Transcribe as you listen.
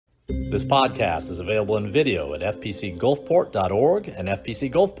This podcast is available in video at fpcgulfport.org and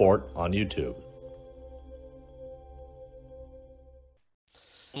FPC Gulfport on YouTube.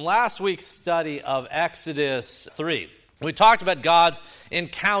 In last week's study of Exodus 3, we talked about God's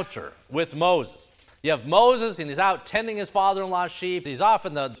encounter with Moses. You have Moses, and he's out tending his father-in-law's sheep. He's off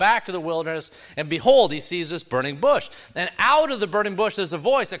in the back of the wilderness, and behold, he sees this burning bush. And out of the burning bush, there's a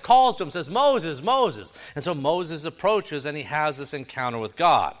voice that calls to him, says, "Moses, Moses." And so Moses approaches, and he has this encounter with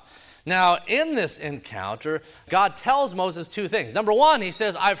God. Now, in this encounter, God tells Moses two things. Number one, he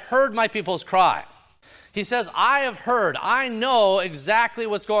says, "I've heard my people's cry." He says, "I have heard. I know exactly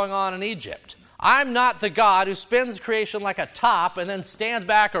what's going on in Egypt. I'm not the God who spins creation like a top and then stands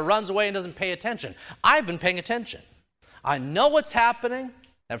back or runs away and doesn't pay attention. I've been paying attention. I know what's happening,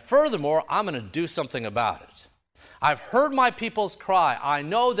 and furthermore, I'm going to do something about it. I've heard my people's cry. I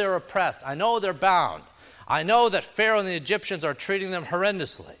know they're oppressed. I know they're bound. I know that Pharaoh and the Egyptians are treating them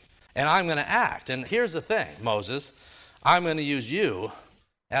horrendously, and I'm going to act. And here's the thing, Moses, I'm going to use you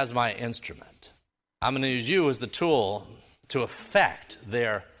as my instrument. I'm going to use you as the tool to effect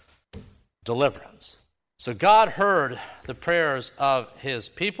their deliverance." So God heard the prayers of his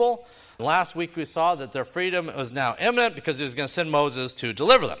people. Last week we saw that their freedom was now imminent because he was going to send Moses to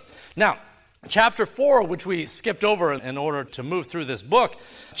deliver them. Now, chapter 4, which we skipped over in order to move through this book,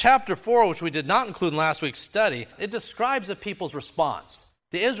 chapter 4, which we did not include in last week's study, it describes the people's response.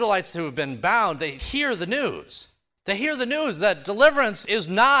 The Israelites who have been bound, they hear the news. They hear the news that deliverance is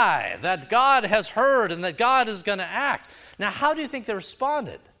nigh, that God has heard, and that God is going to act. Now, how do you think they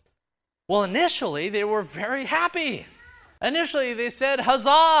responded? Well, initially, they were very happy. Initially, they said,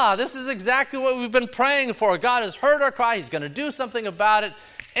 "Huzzah! This is exactly what we've been praying for. God has heard our cry. He's going to do something about it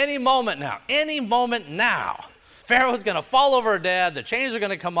any moment now. Any moment now. Pharaoh's going to fall over dead. The chains are going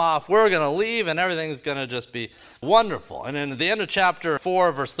to come off. We're going to leave, and everything's going to just be wonderful." And in the end of chapter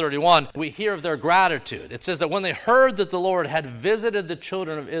 4, verse 31, we hear of their gratitude. It says that when they heard that the Lord had visited the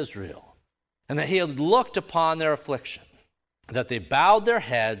children of Israel and that he had looked upon their affliction, that they bowed their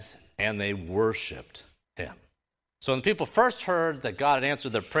heads and they worshiped him. So when the people first heard that God had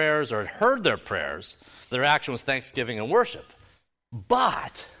answered their prayers or had heard their prayers, their action was thanksgiving and worship.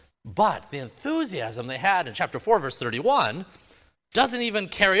 But the enthusiasm they had in chapter 4, verse 31, doesn't even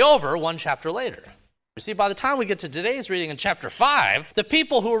carry over one chapter later. You see, by the time we get to today's reading in chapter 5, the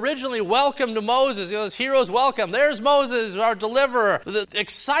people who originally welcomed Moses, this hero's welcome, there's Moses, our deliverer, the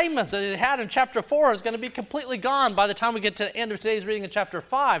excitement that they had in chapter 4 is going to be completely gone by the time we get to the end of today's reading in chapter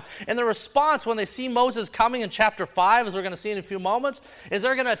 5. And the response when they see Moses coming in chapter 5, as we're going to see in a few moments, is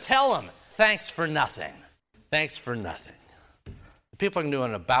they're going to tell him, "Thanks for nothing. Thanks for nothing." People are going to do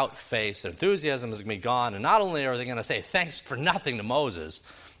an about face. Their enthusiasm is going to be gone. And not only are they going to say thanks for nothing to Moses,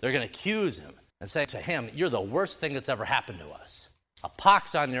 they're going to accuse him and say to him, "You're the worst thing that's ever happened to us. A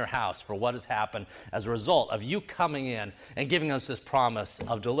pox on your house for what has happened as a result of you coming in and giving us this promise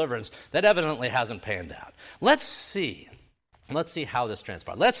of deliverance that evidently hasn't panned out." Let's see how this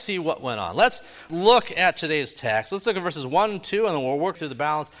transpired. Let's see what went on. Let's look at today's text. Let's look at verses 1 and 2, and then we'll work through the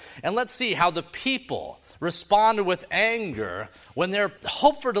balance. And let's see how the people responded with anger when their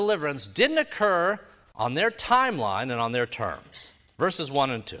hope for deliverance didn't occur on their timeline and on their terms. Verses 1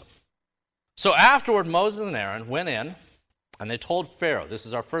 and 2. "So afterward, Moses and Aaron went in, and they told Pharaoh," this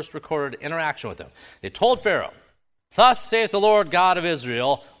is our first recorded interaction with him. They told Pharaoh, "Thus saith the Lord God of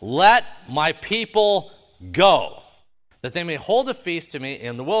Israel, let my people go, that they may hold a feast to me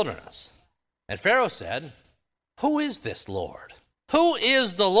in the wilderness." And Pharaoh said, "Who is this Lord? Who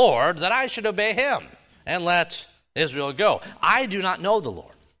is the Lord that I should obey him and let Israel go? I do not know the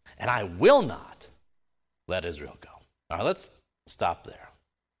Lord, and I will not let Israel go." All right, let's stop there.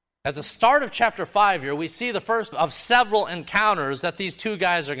 At the start of chapter 5 here, we see the first of several encounters that these two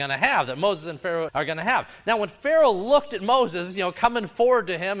guys are going to have, that Moses and Pharaoh are going to have. Now, when Pharaoh looked at Moses, coming forward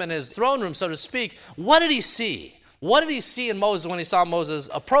to him in his throne room, so to speak, what did he see? What did he see in Moses when he saw Moses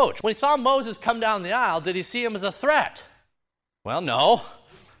approach? When he saw Moses come down the aisle, did he see him as a threat? Well, no.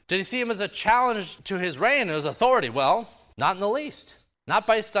 Did he see him as a challenge to his reign and his authority? Well, not in the least. Not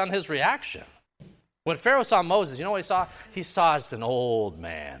based on his reaction. When Pharaoh saw Moses, you know what he saw? He saw just an old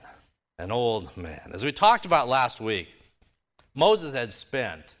man. An old man. As we talked about last week, Moses had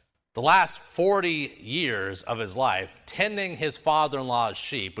spent the last 40 years of his life tending his father-in-law's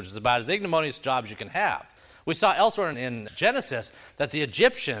sheep, which is about as ignominious a job as you can have. We saw elsewhere in Genesis that the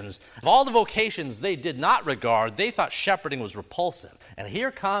Egyptians, of all the vocations they did not regard, they thought shepherding was repulsive. And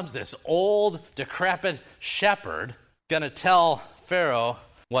here comes this old, decrepit shepherd going to tell Pharaoh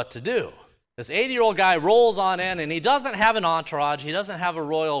what to do. This 80-year-old guy rolls on in, and he doesn't have an entourage. He doesn't have a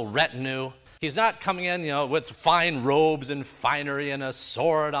royal retinue. He's not coming in, with fine robes and finery and a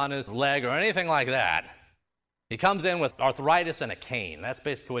sword on his leg or anything like that. He comes in with arthritis and a cane. That's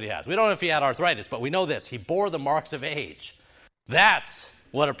basically what he has. We don't know if he had arthritis, but we know this. He bore the marks of age. That's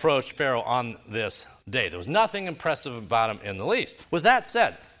what approached Pharaoh on this day. There was nothing impressive about him in the least. With that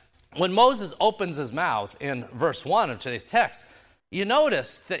said, when Moses opens his mouth in verse 1 of today's text, you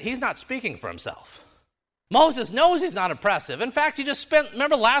notice that he's not speaking for himself. Moses knows he's not impressive. In fact,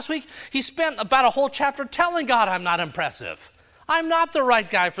 remember last week, he spent about a whole chapter telling God, I'm not impressive. I'm not the right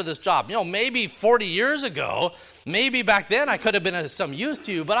guy for this job. Maybe 40 years ago, maybe back then I could have been of some use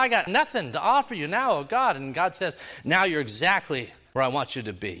to you, but I got nothing to offer you now, oh God. And God says, now you're exactly where I want you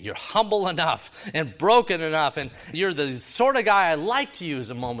to be. You're humble enough and broken enough, and you're the sort of guy I like to use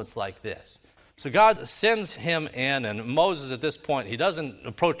in moments like this. So God sends him in, and Moses at this point, he doesn't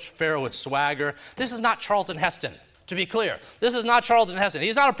approach Pharaoh with swagger. This is not Charlton Heston, to be clear. This is not Charlton Heston.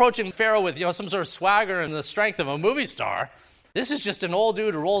 He's not approaching Pharaoh with some sort of swagger and the strength of a movie star. This is just an old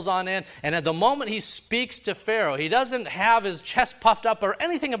dude who rolls on in, and at the moment he speaks to Pharaoh, he doesn't have his chest puffed up or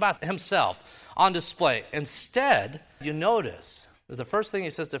anything about himself on display. Instead, you notice that the first thing he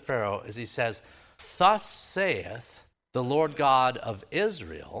says to Pharaoh is he says, "Thus saith the Lord God of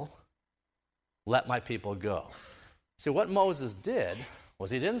Israel, let my people go." See, what Moses did was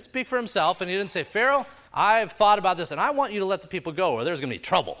he didn't speak for himself, and he didn't say, "Pharaoh, I've thought about this, and I want you to let the people go, or there's going to be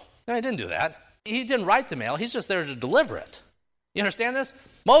trouble." No, he didn't do that. He didn't write the mail. He's just there to deliver it. You understand this?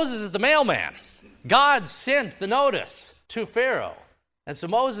 Moses is the mailman. God sent the notice to Pharaoh. And so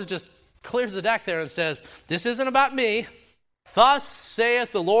Moses just clears the deck there and says, this isn't about me. Thus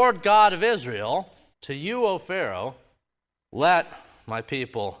saith the Lord God of Israel, to you, O Pharaoh, let my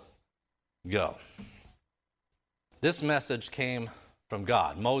people go. This message came from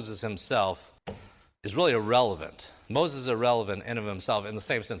God. Moses himself is really irrelevant. Moses is irrelevant in of himself in the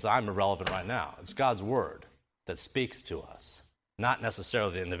same sense that I'm irrelevant right now. It's God's word that speaks to us, not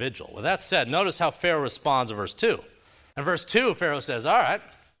necessarily the individual. With that said, notice how Pharaoh responds in verse 2. In verse 2, Pharaoh says, all right,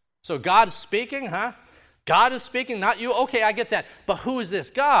 so God is speaking, huh? God is speaking, not you? Okay, I get that. But who is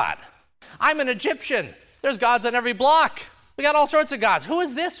this God? I'm an Egyptian. There's gods on every block. We got all sorts of gods. Who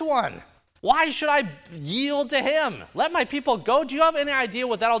is this one? Why should I yield to him? Let my people go. Do you have any idea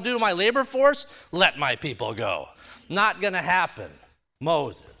what that'll do to my labor force? Let my people go. Not going to happen.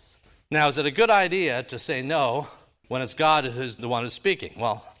 Moses. Now, is it a good idea to say no when it's God who's the one who's speaking?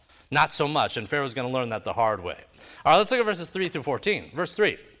 Well, not so much, and Pharaoh's going to learn that the hard way. All right, let's look at verses 3 through 14. Verse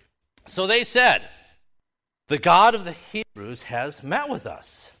 3. So they said, the God of the Hebrews has met with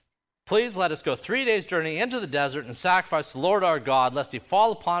us. Please let us go 3 days' journey into the desert and sacrifice the Lord our God, lest he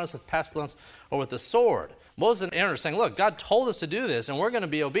fall upon us with pestilence or with the sword. Moses and Aaron are saying, look, God told us to do this, and we're going to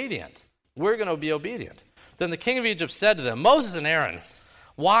be obedient. We're going to be obedient. Then the king of Egypt said to them, Moses and Aaron,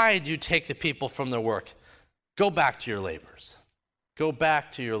 why do you take the people from their work? Go back to your labors. Go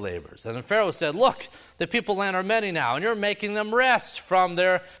back to your labors. And then Pharaoh said, look, the people land are many now, and you're making them rest from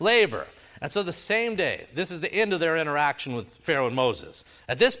their labor. And so the same day, this is the end of their interaction with Pharaoh and Moses.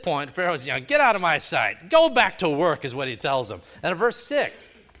 At this point, Pharaoh's, get out of my sight. Go back to work is what he tells them. And in verse 6,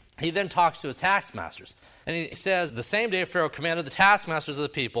 he then talks to his taskmasters. And he says, the same day Pharaoh commanded the taskmasters of the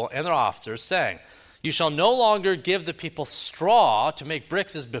people and their officers, saying, you shall no longer give the people straw to make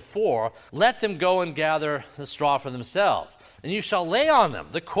bricks as before. Let them go and gather the straw for themselves. And you shall lay on them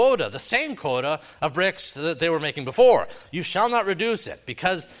the quota, the same quota of bricks that they were making before. You shall not reduce it,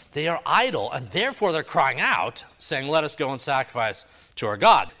 because they are idle, and therefore they're crying out, saying, let us go and sacrifice to our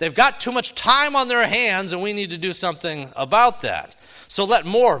God. They've got too much time on their hands, and we need to do something about that. So let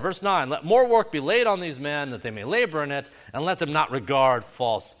more, verse 9, let more work be laid on these men, that they may labor in it, and let them not regard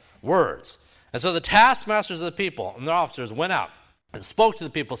false words. And so the taskmasters of the people and their officers went out and spoke to the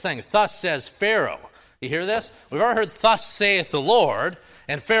people, saying, thus says Pharaoh. You hear this? We've already heard, thus saith the Lord,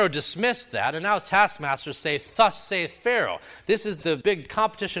 and Pharaoh dismissed that, and now his taskmasters say, thus saith Pharaoh. This is the big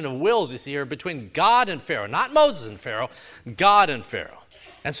competition of wills you see here between God and Pharaoh, not Moses and Pharaoh, God and Pharaoh.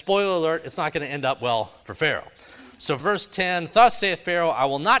 And spoiler alert, it's not going to end up well for Pharaoh. So verse 10, thus saith Pharaoh, I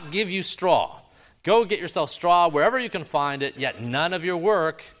will not give you straw. Go get yourself straw wherever you can find it, yet none of your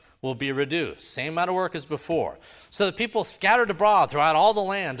work will be reduced. Same amount of work as before. So the people scattered abroad throughout all the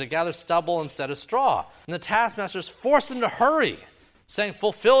land to gather stubble instead of straw. And the taskmasters forced them to hurry, saying,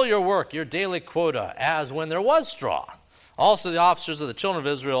 fulfill your work, your daily quota, as when there was straw. Also the officers of the children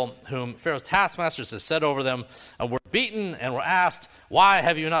of Israel, whom Pharaoh's taskmasters had set over them, were beaten and were asked, why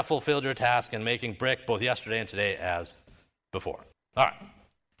have you not fulfilled your task in making brick both yesterday and today as before? All right,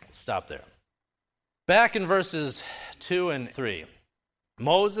 let's stop there. Back in verses 2 and 3,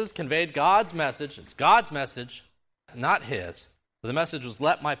 Moses conveyed God's message. It's God's message, not his. The message was,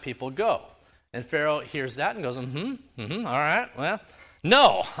 let my people go. And Pharaoh hears that and goes, all right, well,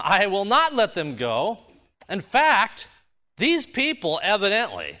 no, I will not let them go. In fact, these people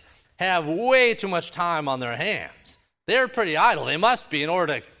evidently have way too much time on their hands. They're pretty idle. They must be in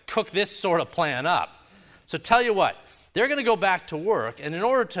order to cook this sort of plan up. So tell you what, they're going to go back to work, and in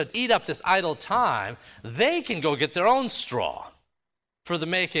order to eat up this idle time, they can go get their own straw for the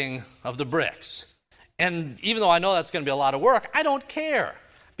making of the bricks. And even though I know that's going to be a lot of work, I don't care,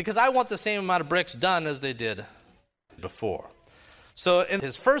 because I want the same amount of bricks done as they did before. So in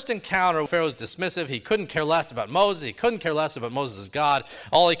his first encounter, Pharaoh's dismissive. He couldn't care less about Moses. He couldn't care less about Moses' God.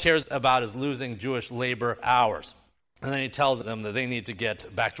 All he cares about is losing Jewish labor hours. And then he tells them that they need to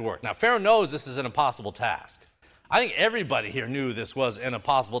get back to work. Now, Pharaoh knows this is an impossible task. I think everybody here knew this was an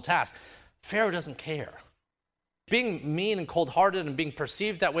impossible task. Pharaoh doesn't care. Being mean and cold-hearted and being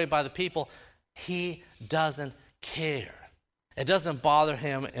perceived that way by the people, he doesn't care. It doesn't bother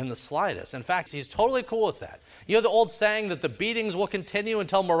him in the slightest. In fact, he's totally cool with that. You know the old saying that the beatings will continue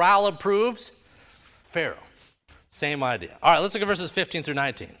until morale improves? Pharaoh, same idea. All right, let's look at verses 15 through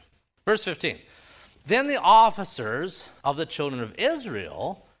 19. Verse 15. Then the officers of the children of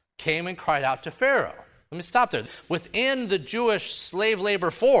Israel came and cried out to Pharaoh. Let me stop there. Within the Jewish slave labor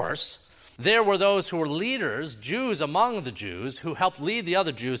force, there were those who were leaders, Jews among the Jews, who helped lead the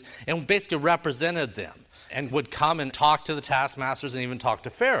other Jews and basically represented them and would come and talk to the taskmasters and even talk to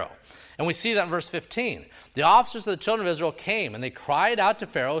Pharaoh. And we see that in verse 15. The officers of the children of Israel came and they cried out to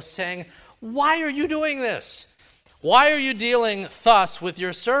Pharaoh saying, "Why are you doing this? Why are you dealing thus with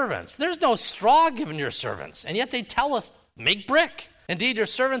your servants? There's no straw given your servants, and yet they tell us, make brick. Indeed, your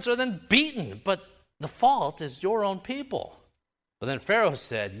servants are then beaten, but the fault is your own people." But then Pharaoh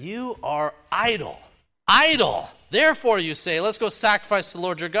said, "You are idle. Idle. Therefore you say, let's go sacrifice to the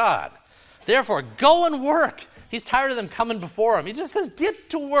Lord your God. Therefore, go and work." He's tired of them coming before him. He just says,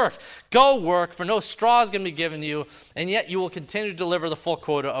 get to work. Go work, for no straw is going to be given you, and yet you will continue to deliver the full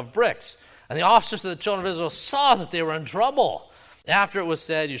quota of bricks. And the officers of the children of Israel saw that they were in trouble. After it was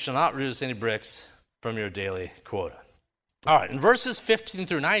said, you shall not reduce any bricks from your daily quota. All right, in verses 15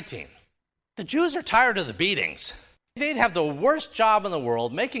 through 19, the Jews are tired of the beatings. They'd have the worst job in the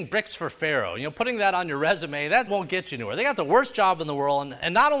world, making bricks for Pharaoh. You know, putting that on your resume, that won't get you anywhere. They got the worst job in the world,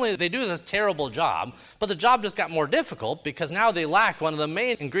 and not only did they do this terrible job, but the job just got more difficult because now they lack one of the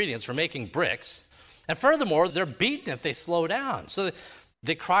main ingredients for making bricks. And furthermore, they're beaten if they slow down. So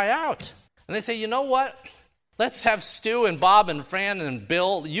they cry out, and they say, you know what? Let's have Stu and Bob and Fran and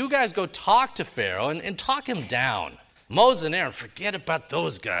Bill, you guys go talk to Pharaoh and talk him down. Moses and Aaron, forget about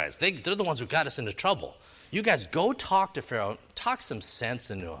those guys. They're the ones who got us into trouble. You guys go talk to Pharaoh, talk some sense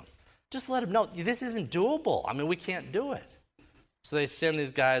into him. Just let him know, this isn't doable. I mean, we can't do it. So they send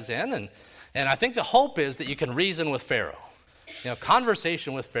these guys in, and I think the hope is that you can reason with Pharaoh. You know,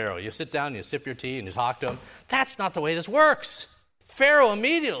 conversation with Pharaoh. You sit down, you sip your tea, and you talk to him. That's not the way this works. Pharaoh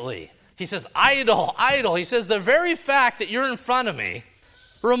immediately, he says, idle, idle. He says, the very fact that you're in front of me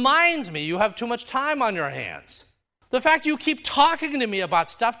reminds me you have too much time on your hands. The fact you keep talking to me about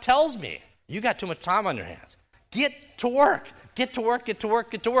stuff tells me you got too much time on your hands. Get to work. Get to work, get to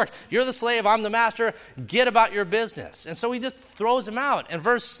work, get to work. You're the slave, I'm the master. Get about your business. And so he just throws him out. And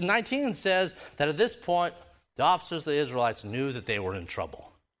verse 19 says that at this point, the officers of the Israelites knew that they were in trouble.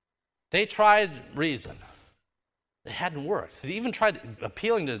 They tried reason. It hadn't worked. They even tried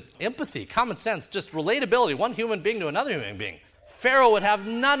appealing to empathy, common sense, just relatability, one human being to another human being. Pharaoh would have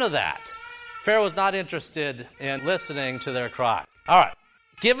none of that. Pharaoh was not interested in listening to their cries. All right.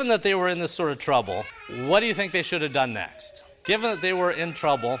 Given that they were in this sort of trouble, what do you think they should have done next? Given that they were in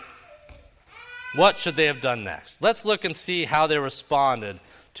trouble, what should they have done next? Let's look and see how they responded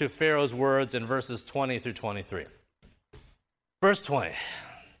to Pharaoh's words in verses 20 through 23. Verse 20.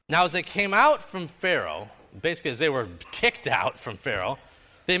 Now as they came out from Pharaoh, basically as they were kicked out from Pharaoh,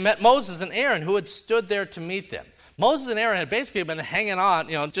 they met Moses and Aaron who had stood there to meet them. Moses and Aaron had basically been hanging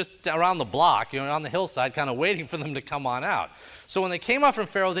on, just around the block, on the hillside, kind of waiting for them to come on out. So when they came out from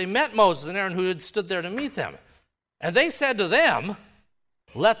Pharaoh, they met Moses and Aaron who had stood there to meet them. And they said to them,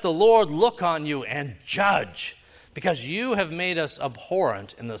 "Let the Lord look on you and judge, because you have made us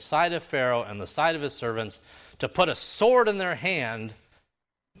abhorrent in the sight of Pharaoh and the sight of his servants, to put a sword in their hand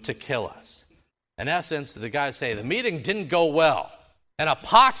to kill us." In essence, the guys say, the meeting didn't go well. And a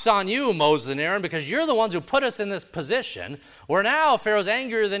pox on you, Moses and Aaron, because you're the ones who put us in this position where now Pharaoh's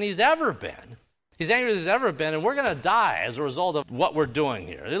angrier than he's ever been. He's angrier than he's ever been, and we're going to die as a result of what we're doing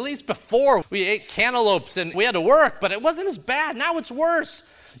here. At least before, we ate cantaloupes and we had to work, but it wasn't as bad. Now it's worse.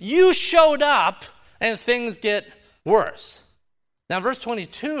 You showed up, and things get worse. Now, verse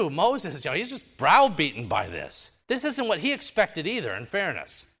 22, Moses, he's just browbeaten by this. This isn't what he expected either, in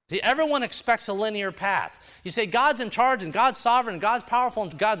fairness. See, everyone expects a linear path. You say God's in charge and God's sovereign and God's powerful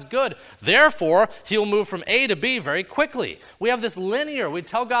and God's good. Therefore, he'll move from A to B very quickly. We have this linear. We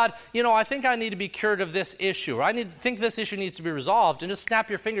tell God, I think I need to be cured of this issue, or think this issue needs to be resolved, and just snap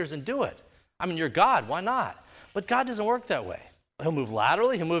your fingers and do it. I mean, you're God. Why not? But God doesn't work that way. He'll move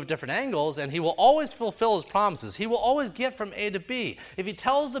laterally, he'll move at different angles, and he will always fulfill his promises. He will always get from A to B. If he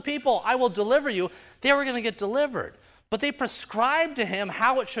tells the people, I will deliver you, they were going to get delivered. But they prescribed to him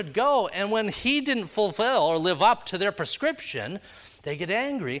how it should go, and when he didn't fulfill or live up to their prescription, they get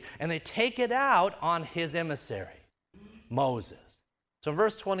angry, and they take it out on his emissary, Moses. So in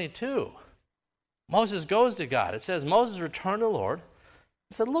verse 22, Moses goes to God. It says, Moses returned to the Lord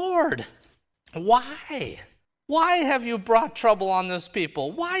and said, Lord, why? Why have you brought trouble on this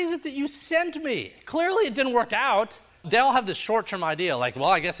people? Why is it that you sent me? Clearly it didn't work out. They all have this short-term idea, like, well,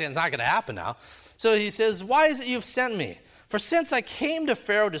 I guess it's not going to happen now. So he says, why is it you've sent me? For since I came to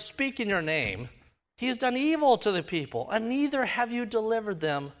Pharaoh to speak in your name, he has done evil to the people, and neither have you delivered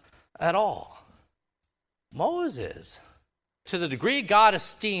them at all. Moses, to the degree God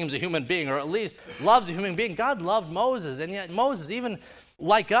esteems a human being, or at least loves a human being, God loved Moses. And yet Moses, even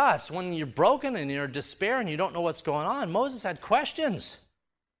like us, when you're broken and you're in despair and you don't know what's going on, Moses had questions.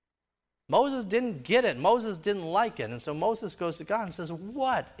 Moses didn't get it. Moses didn't like it. And so Moses goes to God and says,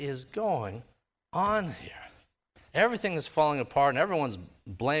 what is going on here? Everything is falling apart and everyone's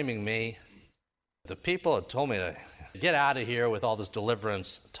blaming me. The people had told me to get out of here with all this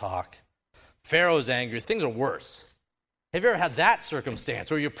deliverance talk. Pharaoh's angry. Things are worse. Have you ever had that circumstance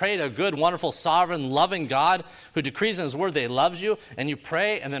where you pray to a good, wonderful, sovereign, loving God who decrees in his word that he loves you, and you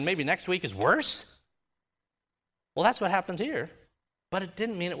pray, and then maybe next week is worse? Well, that's what happened here. But it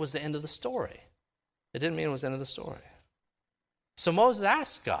didn't mean it was the end of the story. It didn't mean it was the end of the story. So Moses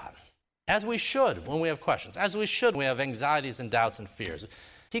asks God, as we should when we have questions, as we should when we have anxieties and doubts and fears.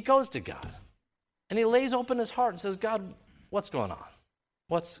 He goes to God, and he lays open his heart and says, God, what's going on?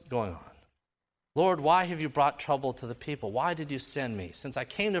 What's going on? Lord, why have you brought trouble to the people? Why did you send me? Since I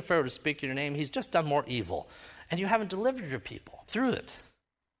came to Pharaoh to speak in your name, he's just done more evil, and you haven't delivered your people through it.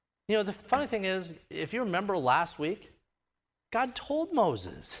 The funny thing is, if you remember last week, God told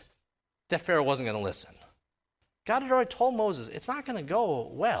Moses that Pharaoh wasn't going to listen. God had already told Moses, it's not going to go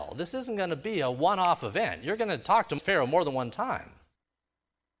well. This isn't going to be a one-off event. You're going to talk to Pharaoh more than one time.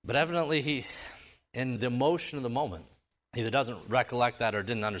 But evidently he, in the emotion of the moment, either doesn't recollect that or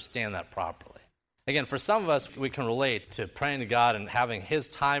didn't understand that properly. Again, for some of us, we can relate to praying to God and having his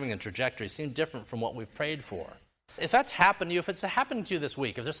timing and trajectory seem different from what we've prayed for. If that's happened to you, if it's happening to you this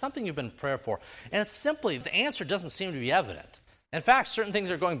week, if there's something you've been praying for, and it's simply, the answer doesn't seem to be evident. In fact, certain things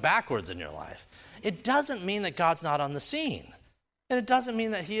are going backwards in your life. It doesn't mean that God's not on the scene. And it doesn't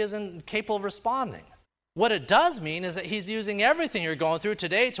mean that he isn't capable of responding. What it does mean is that he's using everything you're going through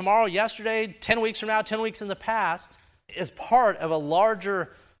today, tomorrow, yesterday, 10 weeks from now, 10 weeks in the past, as part of a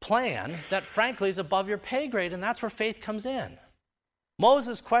larger plan that frankly is above your pay grade, and that's where faith comes in.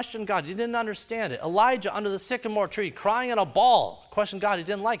 Moses questioned God. He didn't understand it. Elijah under the sycamore tree crying in a ball questioned God. He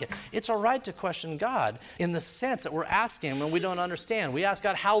didn't like it. It's all right to question God in the sense that we're asking him when we don't understand. We ask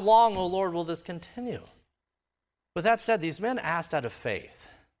God, how long, O Lord, will this continue? With that said, these men asked out of faith.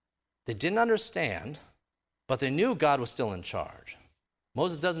 They didn't understand, but they knew God was still in charge.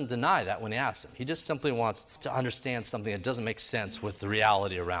 Moses doesn't deny that when he asks him. He just simply wants to understand something that doesn't make sense with the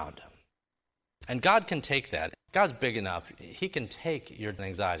reality around him. And God can take that. God's big enough. He can take your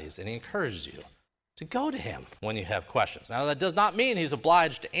anxieties, and he encourages you to go to him when you have questions. Now, that does not mean he's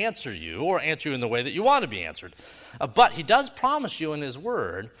obliged to answer you or answer you in the way that you want to be answered. But he does promise you in his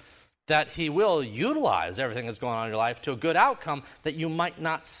word that he will utilize everything that's going on in your life to a good outcome that you might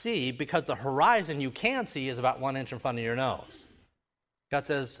not see, because the horizon you can see is about 1 inch in front of your nose. God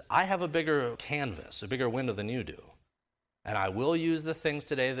says, I have a bigger canvas, a bigger window than you do. And I will use the things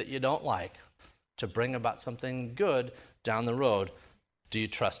today that you don't like to bring about something good down the road. Do you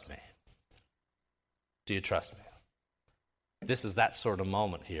trust me? Do you trust me? This is that sort of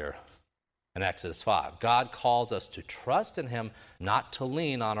moment here in Exodus 5. God calls us to trust in him, not to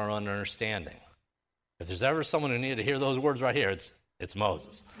lean on our own understanding. If there's ever someone who needed to hear those words right here, it's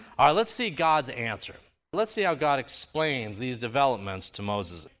Moses. All right, let's see God's answer. Let's see how God explains these developments to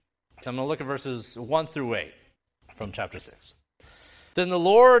Moses. I'm going to look at verses 1 through 8 from chapter 6. Then the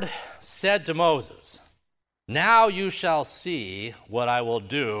Lord said to Moses, now you shall see what I will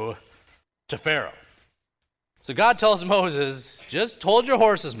do to Pharaoh. So God tells Moses, just hold your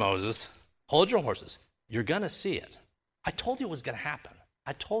horses, Moses. Hold your horses. You're going to see it. I told you it was going to happen.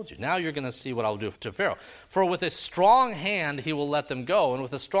 I told you. Now you're going to see what I'll do to Pharaoh. For with a strong hand he will let them go, and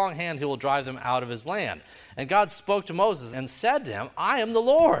with a strong hand he will drive them out of his land. And God spoke to Moses and said to him, I am the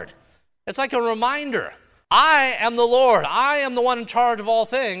Lord. It's like a reminder. I am the Lord. I am the one in charge of all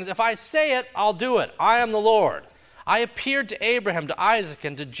things. If I say it, I'll do it. I am the Lord. I appeared to Abraham, to Isaac,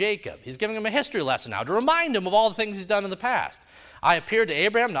 and to Jacob. He's giving him a history lesson now to remind him of all the things he's done in the past. I appeared to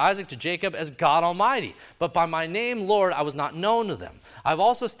Abraham, to Isaac, to Jacob as God Almighty. But by my name, Lord, I was not known to them. I've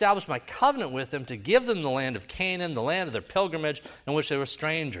also established my covenant with them to give them the land of Canaan, the land of their pilgrimage, in which they were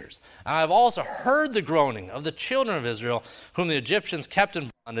strangers. And I have also heard the groaning of the children of Israel, whom the Egyptians kept in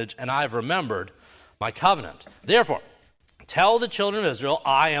bondage, and I have remembered my covenant. Therefore, tell the children of Israel,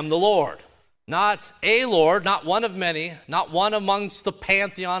 I am the Lord. Not a Lord, not one of many, not one amongst the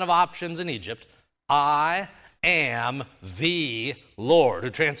pantheon of options in Egypt. I am the Lord,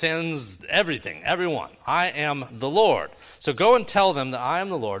 who transcends everything, everyone. I am the Lord. So go and tell them that I am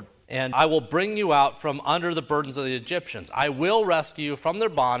the Lord, and I will bring you out from under the burdens of the Egyptians. I will rescue you from their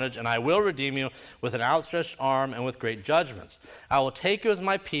bondage, and I will redeem you with an outstretched arm and with great judgments. I will take you as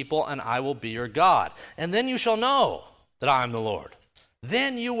my people, and I will be your God. And then you shall know that I am the Lord.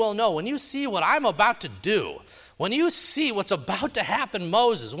 Then you will know. When you see what I'm about to do, when you see what's about to happen,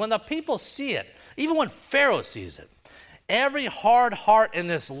 Moses, when the people see it, even when Pharaoh sees it, every hard heart in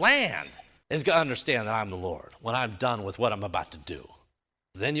this land is going to understand that I'm the Lord when I'm done with what I'm about to do.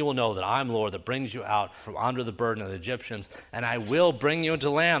 Then you will know that I'm the Lord that brings you out from under the burden of the Egyptians, and I will bring you into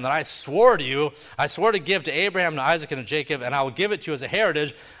the land that I swore to you. I swore to give to Abraham, to Isaac, and to Jacob, and I will give it to you as a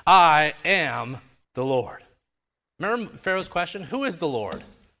heritage. I am the Lord. Remember Pharaoh's question? Who is the Lord?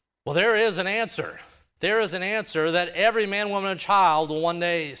 Well, there is an answer. There is an answer that every man, woman, and child will one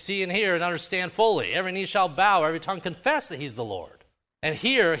day see and hear and understand fully. Every knee shall bow, every tongue confess that he's the Lord. And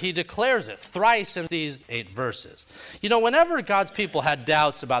here he declares it thrice in these 8 verses. You know, whenever God's people had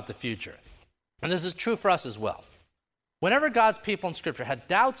doubts about the future, and this is true for us as well, whenever God's people in Scripture had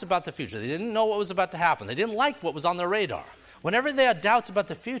doubts about the future, they didn't know what was about to happen, they didn't like what was on their radar. Whenever they had doubts about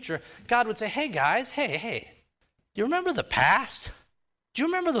the future, God would say, hey guys, hey, do you remember the past? Do you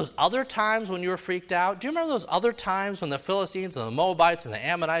remember those other times when you were freaked out? Do you remember those other times when the Philistines and the Moabites and the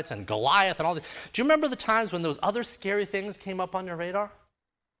Ammonites and Goliath and all these, do you remember the times when those other scary things came up on your radar?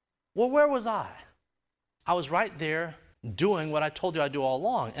 Well, where was I? I was right there doing what I told you I'd do all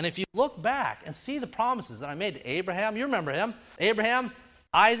along. And if you look back and see the promises that I made to Abraham, you remember him, Abraham,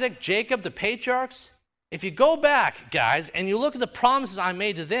 Isaac, Jacob, the patriarchs. If you go back, guys, and you look at the promises I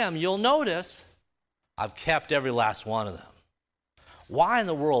made to them, you'll notice I've kept every last one of them. Why in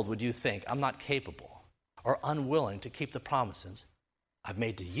the world would you think I'm not capable or unwilling to keep the promises I've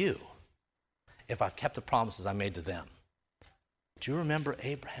made to you if I've kept the promises I made to them? Do you remember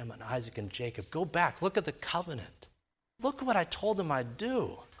Abraham and Isaac and Jacob? Go back. Look at the covenant. Look at what I told them I'd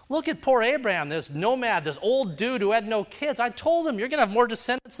do. Look at poor Abraham, this nomad, this old dude who had no kids. I told him, you're going to have more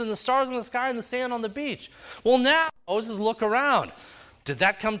descendants than the stars in the sky and the sand on the beach. Well, now, Moses, look around. Did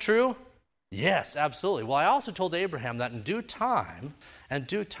that come true? Yes, absolutely. Well, I also told Abraham that in due time,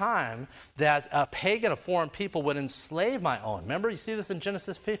 that a pagan, a foreign people would enslave my own. Remember, you see this in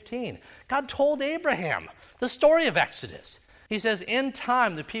Genesis 15. God told Abraham the story of Exodus. He says, in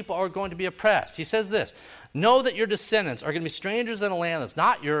time, the people are going to be oppressed. He says this, know that your descendants are going to be strangers in a land that's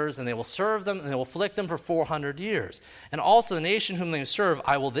not yours, and they will serve them, and they will afflict them for 400 years. And also the nation whom they serve,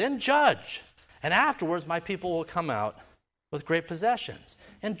 I will then judge. And afterwards, my people will come out with great possessions.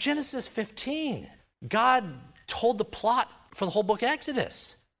 In Genesis 15, God told the plot for the whole book of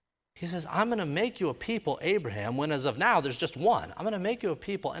Exodus. He says, I'm going to make you a people, Abraham, when as of now, there's just one. I'm going to make you a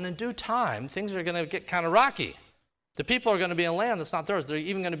people, and in due time, things are going to get kind of rocky. The people are going to be in land that's not theirs. They're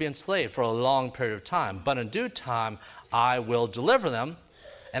even going to be enslaved for a long period of time. But in due time, I will deliver them,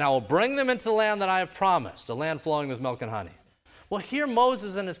 and I will bring them into the land that I have promised, a land flowing with milk and honey. Well, here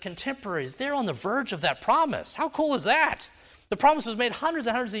Moses and his contemporaries, they're on the verge of that promise. How cool is that? The promise was made hundreds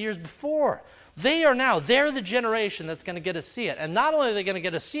and hundreds of years before. They're the generation that's going to get to see it. And not only are they going to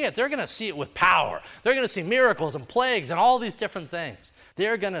get to see it, they're going to see it with power. They're going to see miracles and plagues and all these different things.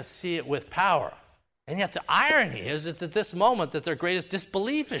 They're going to see it with power. And yet the irony is it's at this moment that their greatest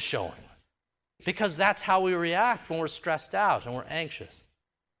disbelief is showing. Because that's how we react when we're stressed out and we're anxious.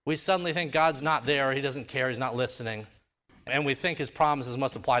 We suddenly think God's not there, he doesn't care, he's not listening. And we think his promises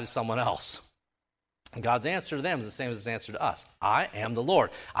must apply to someone else. And God's answer to them is the same as his answer to us. I am the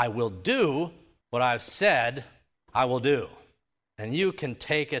Lord. I will do what I've said I will do. And you can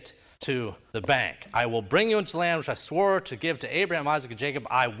take it to the bank. I will bring you into the land which I swore to give to Abraham, Isaac, and Jacob.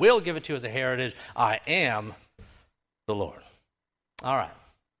 I will give it to you as a heritage. I am the Lord. All right.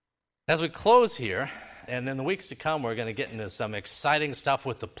 As we close here, And in the weeks to come, we're going to get into some exciting stuff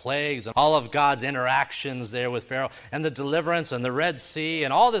with the plagues and all of God's interactions there with Pharaoh and the deliverance and the Red Sea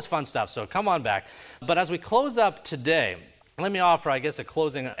and all this fun stuff. So come on back. But as we close up today, let me offer, I guess, a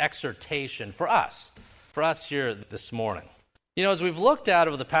closing exhortation for us here this morning. You know, as we've looked at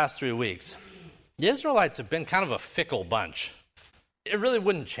over the past 3 weeks, the Israelites have been kind of a fickle bunch. It really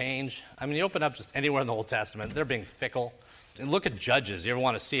wouldn't change. I mean, you open up just anywhere in the Old Testament, they're being fickle. And look at Judges. You ever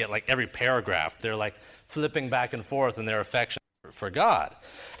want to see it? Like every paragraph, they're like flipping back and forth in their affection for God.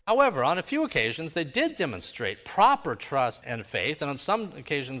 However, on a few occasions, they did demonstrate proper trust and faith, and on some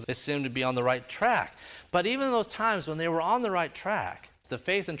occasions, they seemed to be on the right track. But even in those times when they were on the right track, the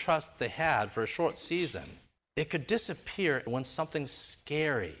faith and trust that they had for a short season, it could disappear when something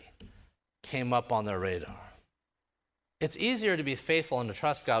scary came up on their radar. It's easier to be faithful and to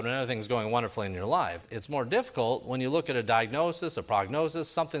trust God when everything's going wonderfully in your life. It's more difficult when you look at a diagnosis, a prognosis,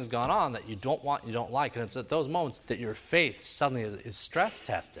 something's gone on that you don't want, you don't like, and it's at those moments that your faith suddenly is stress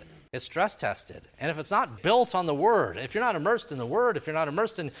tested. It's stress tested. And if it's not built on the Word, if you're not immersed in the Word, if you're not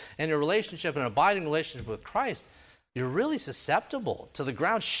immersed in your relationship, an abiding relationship with Christ, you're really susceptible to the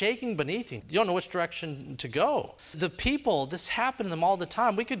ground shaking beneath you. You don't know which direction to go. The people, this happened to them all the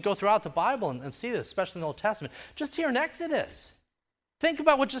time. We could go throughout the Bible and see this, especially in the Old Testament. Just here in Exodus. Think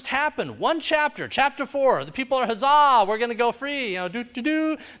about what just happened. One chapter, chapter 4. The people are, huzzah, we're going to go free.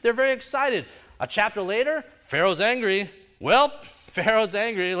 They're very excited. A chapter later, Pharaoh's angry. Well, Pharaoh's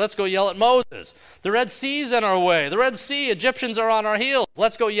angry. Let's go yell at Moses. The Red Sea's in our way. The Red Sea, Egyptians are on our heels.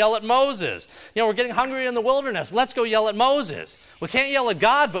 Let's go yell at Moses. You know, we're getting hungry in the wilderness. Let's go yell at Moses. We can't yell at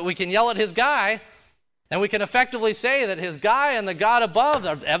God, but we can yell at his guy. And we can effectively say that his guy and the God above,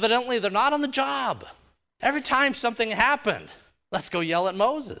 evidently, they're not on the job. Every time something happened, let's go yell at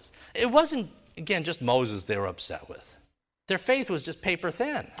Moses. It wasn't, again, just Moses they were upset with. Their faith was just paper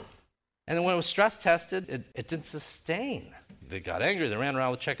thin. And then when it was stress tested, it didn't sustain. They got angry. They ran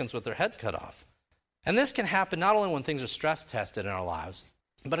around with chickens with their head cut off. And this can happen not only when things are stress tested in our lives,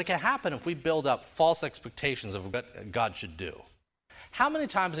 but it can happen if we build up false expectations of what God should do. How many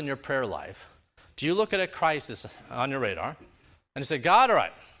times in your prayer life do you look at a crisis on your radar and you say, God, all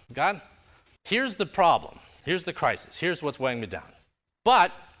right, God, here's the problem. Here's the crisis. Here's what's weighing me down.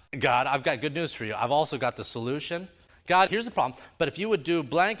 But, God, I've got good news for you. I've also got the solution. God, here's the problem. But if you would do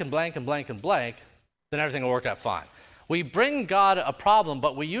blank and blank and blank and blank, then everything will work out fine. We bring God a problem,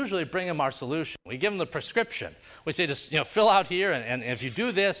 but we usually bring him our solution. We give him the prescription. We say, just fill out here, and if you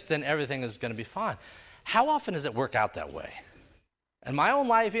do this, then everything is going to be fine. How often does it work out that way? In my own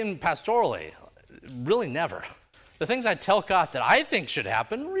life, even pastorally, really never. The things I tell God that I think should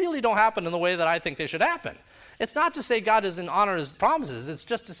happen really don't happen in the way that I think they should happen. It's not to say God doesn't honor his promises. It's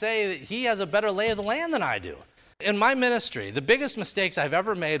just to say that he has a better lay of the land than I do. In my ministry, the biggest mistakes I've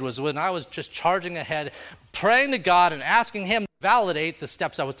ever made was when I was just charging ahead, praying to God and asking him to validate the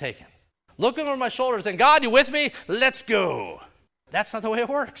steps I was taking. Looking over my shoulder and saying, God, you with me? Let's go. That's not the way it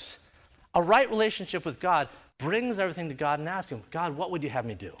works. A right relationship with God brings everything to God and asks him, God, what would you have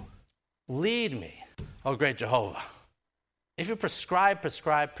me do? Lead me, oh great Jehovah. If you prescribe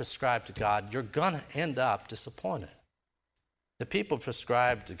to God, you're going to end up disappointed. The people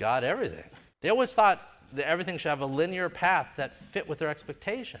prescribed to God everything. They always thought that everything should have a linear path that fit with their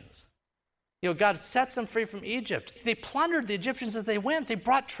expectations. God sets them free from Egypt. They plundered the Egyptians as they went. They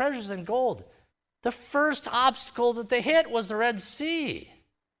brought treasures and gold. The first obstacle that they hit was the Red Sea.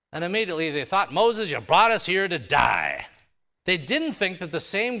 And immediately they thought, Moses, you brought us here to die. They didn't think that the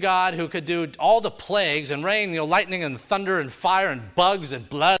same God who could do all the plagues and rain, lightning and thunder and fire and bugs and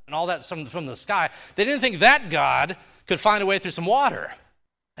blood and all that from the sky, they didn't think that God could find a way through some water.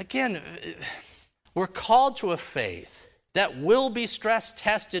 Again, we're called to a faith that will be stress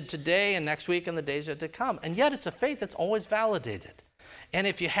tested today and next week and the days yet to come. And yet it's a faith that's always validated. And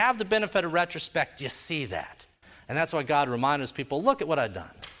if you have the benefit of retrospect, you see that. And that's why God reminds his people, look at what I've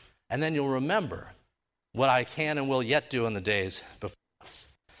done. And then you'll remember what I can and will yet do in the days before us.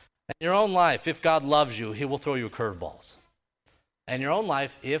 In your own life, if God loves you, he will throw you curveballs. In your own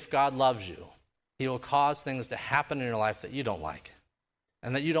life, if God loves you, he will cause things to happen in your life that you don't like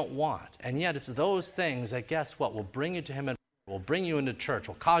and that you don't want. And yet it's those things that, guess what, will bring you to him and will bring you into church,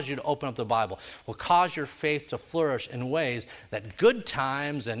 will cause you to open up the Bible, will cause your faith to flourish in ways that good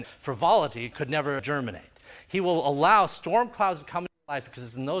times and frivolity could never germinate. He will allow storm clouds to come into your life because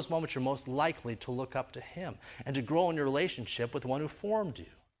it's in those moments you're most likely to look up to him and to grow in your relationship with the one who formed you.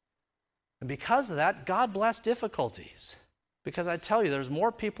 And because of that, God bless difficulties. Because I tell you, there's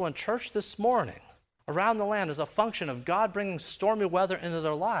more people in church this morning around the land as a function of God bringing stormy weather into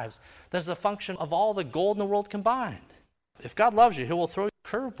their lives than as a function of all the gold in the world combined. If God loves you, he will throw you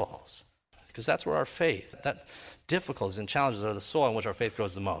curveballs. because that's where our faith, that difficulties and challenges are the soil in which our faith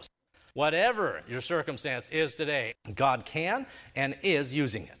grows the most. Whatever your circumstance is today, God can and is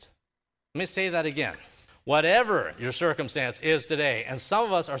using it. Let me say that again. Whatever your circumstance is today, and some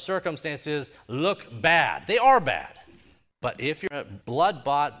of us, our circumstances look bad. They are bad. But if you're a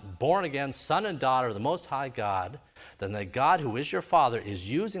blood-bought, born-again son and daughter of the Most High God, then the God who is your Father is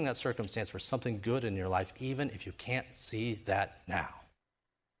using that circumstance for something good in your life, even if you can't see that now.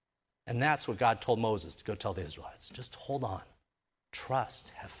 And that's what God told Moses to go tell the Israelites. Just hold on.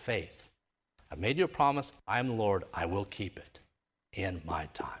 Trust. Have faith. I've made you a promise. I am the Lord. I will keep it in my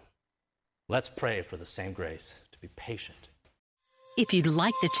time. Let's pray for the same grace to be patient. If you'd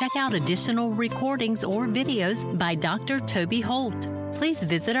like to check out additional recordings or videos by Dr. Toby Holt, please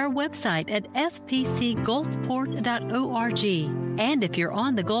visit our website at fpcgulfport.org. And if you're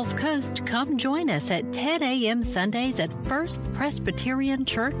on the Gulf Coast, come join us at 10 a.m. Sundays at First Presbyterian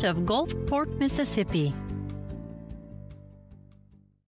Church of Gulfport, Mississippi.